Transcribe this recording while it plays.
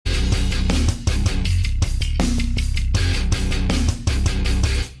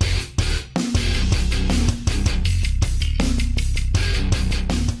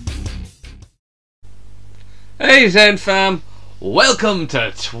Hey Zen fam, welcome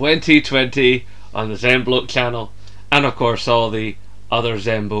to 2020 on the Zenbloke channel, and of course all the other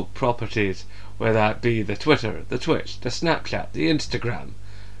Zenbloke properties, whether that be the Twitter, the Twitch, the Snapchat, the Instagram.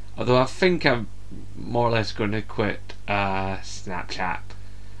 Although I think I'm more or less going to quit Snapchat.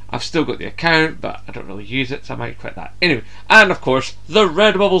 I've still got the account, but I don't really use it, so I might quit that. Anyway, and of course the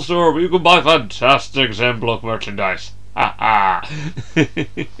Redbubble store, where you can buy fantastic Zenbloke merchandise. And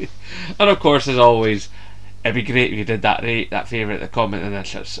of course, as always, it'd be great if you did that, rate, that favourite, the comment, and then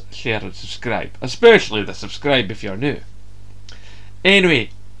share and subscribe. Especially the subscribe if you're new.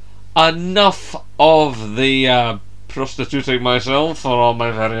 Anyway, enough of the prostituting myself for all my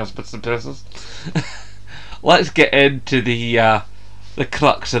various bits and pieces. Let's get into the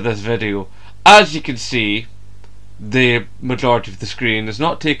crux of this video. As you can see, the majority of the screen is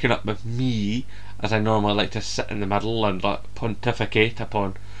not taken up with me, as I normally like to sit in the middle and pontificate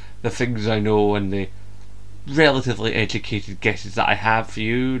upon the things I know and the relatively educated guesses that I have for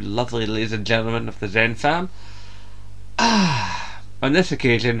you, lovely ladies and gentlemen of the Zen fam. On this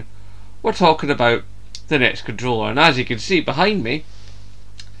occasion, we're talking about the next controller, and as you can see behind me,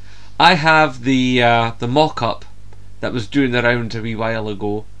 I have the mock-up that was doing the rounds a wee while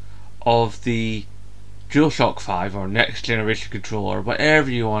ago of the DualShock 5 or next generation controller, whatever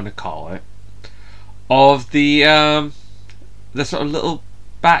you want to call it, of the sort of little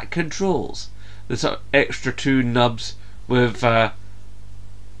back controls, the sort of extra two nubs with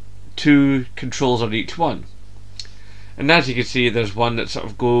two controls on each one. And as you can see, there's one that sort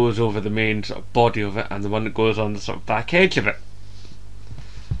of goes over the main sort of body of it, and the one that goes on the sort of back edge of it.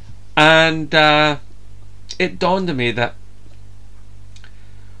 And it dawned on me that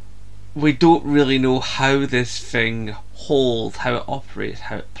we don't really know how this thing holds, how it operates,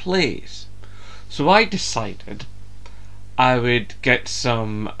 how it plays. So I decided I would get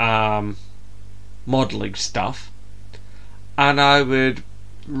some modelling stuff, and I would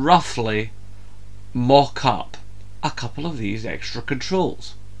roughly mock up a couple of these extra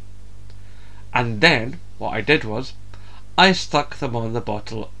controls. And then what I did was I stuck them on the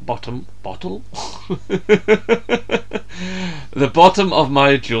bottom the bottom of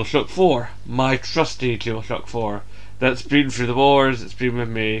my DualShock 4, my trusty DualShock 4 that's been through the wars, it's been with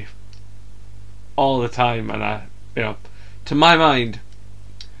me all the time, and to my mind,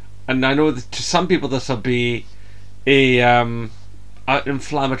 and I know that to some people this will be an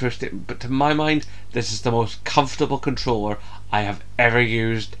inflammatory statement, but to my mind, this is the most comfortable controller I have ever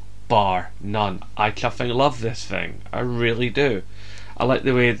used, bar none. I chuffing love this thing. I really do. I like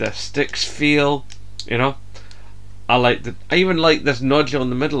the way the sticks feel. I even like this nodule in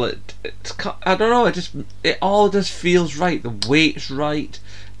the middle. It's I don't know. It all just feels right. The weight's right.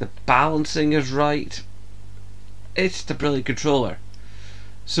 The balancing is right. It's just a brilliant controller.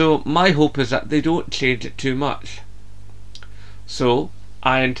 So my hope is that they don't change it too much. So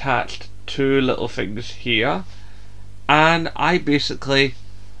I attached two little things here, and I basically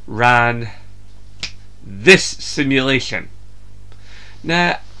ran this simulation.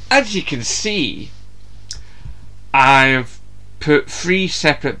 Now, as you can see, I've put three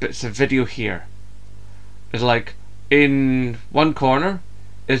separate bits of video here. It's like in one corner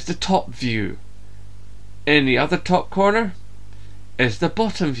is the top view, in the other top corner is the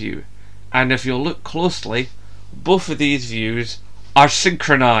bottom view, and if you'll look closely, both of these views are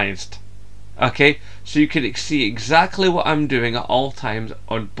synchronized. Okay, so you can see exactly what I'm doing at all times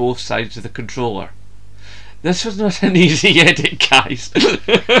on both sides of the controller. This was not an easy edit, guys.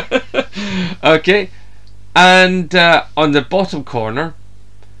 Okay, and on the bottom corner,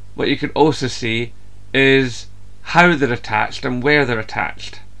 what you can also see is how they're attached and where they're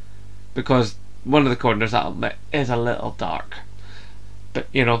attached, because one of the corners, I'll admit, is a little dark, but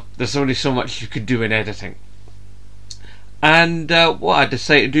there's only so much you could do in editing. And what I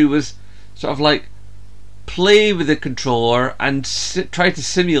decided to do was sort of like play with the controller and try to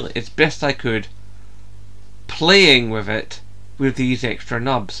simulate as best I could playing with it with these extra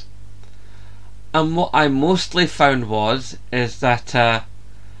nubs. And what I mostly found is that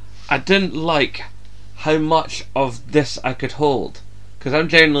I didn't like how much of this I could hold, because I'm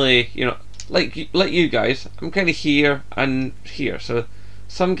generally, like you guys, I'm kind of here and here. So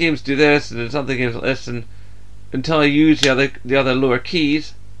some games do this, and there's other games like this, and until I use the other lower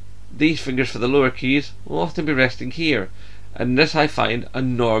keys, these fingers for the lower keys will often be resting here, and this I find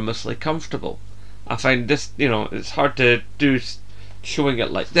enormously comfortable. I find this, it's hard to do showing it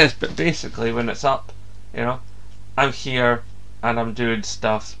like this, but basically when it's up, I'm here and I'm doing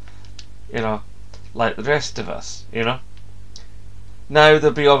stuff, like the rest of us, Now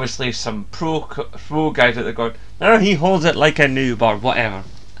there'll be obviously some pro guys that are going, no, he holds it like a noob or whatever.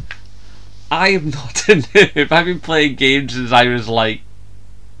 I am not a noob. I've been playing games since I was like,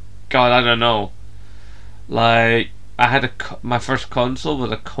 God, I don't know. Like, I had my first console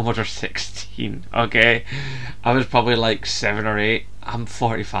was a Commodore 16. Okay, I was probably like 7 or 8. I'm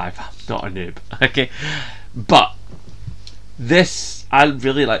 45. I'm not a noob. Okay, but I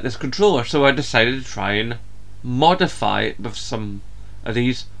really like this controller, so I decided to try and modify it with some of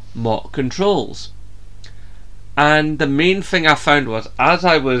these mock controls. And the main thing I found was, as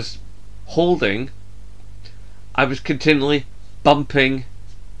I was holding, I was continually bumping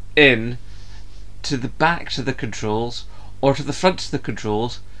in to the backs of the controls or to the fronts of the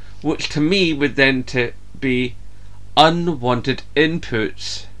controls, which to me would then be unwanted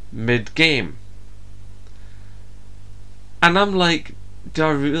inputs mid-game. And I'm like,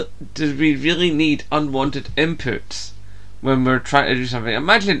 do we really need unwanted inputs when we're trying to do something?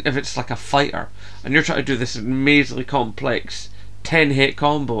 Imagine if it's like a fighter and you're trying to do this amazingly complex 10-hit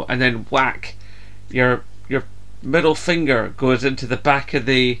combo, and then whack, your middle finger goes into the back of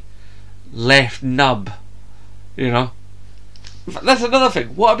the left nub. You know, that's another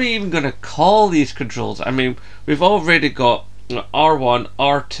thing. What are we even going to call these controls? I mean, we've already got R1,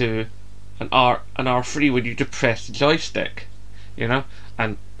 R2, and R3 when you depress the joystick, you know,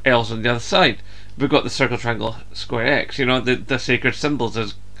 and L's on the other side. We've got the circle, triangle, square, X, you know, the sacred symbols,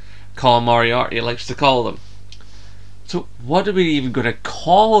 as Colin Moriarty likes to call them. So what are we even going to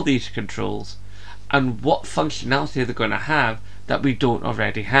call these controls, and what functionality are they going to have that we don't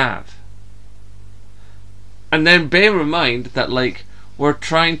already have? And then bear in mind that, like, we're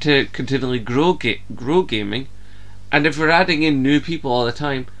trying to continually grow gaming, and if we're adding in new people all the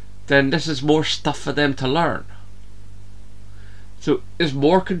time, then this is more stuff for them to learn. So is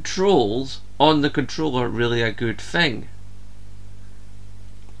more controls on the controller really a good thing?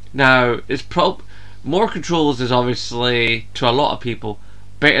 Now, more controls is obviously, to a lot of people,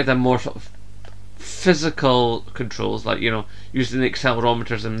 better than more sort of physical controls, like, you know, using the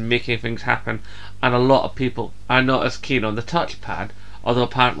accelerometers and making things happen. And a lot of people are not as keen on the touchpad, although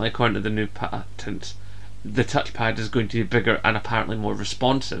apparently, according to the new patents, the touchpad is going to be bigger and apparently more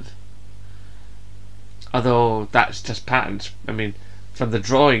responsive. Although that's just patents. I mean, from the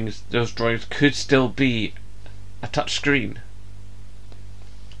drawings, those drawings could still be a touch screen.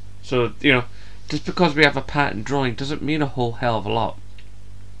 So, you know, just because we have a patent drawing doesn't mean a whole hell of a lot.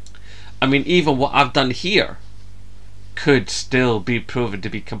 I mean, even what I've done here could still be proven to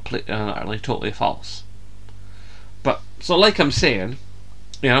be completely and utterly totally false. But, so like I'm saying,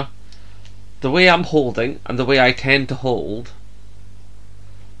 you know, the way I'm holding and the way I tend to hold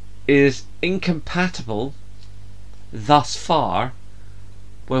is incompatible thus far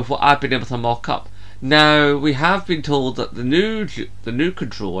with what I've been able to mock up. Now, we have been told that the new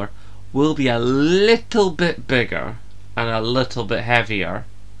controller will be a little bit bigger and a little bit heavier,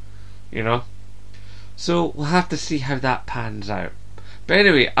 you know, so we'll have to see how that pans out. But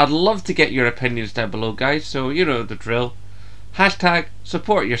anyway, I'd love to get your opinions down below, guys, so you know the drill. Hashtag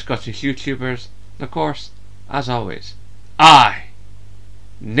support your Scottish YouTubers, and of course, as always, aye,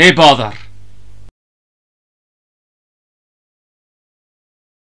 nae bother.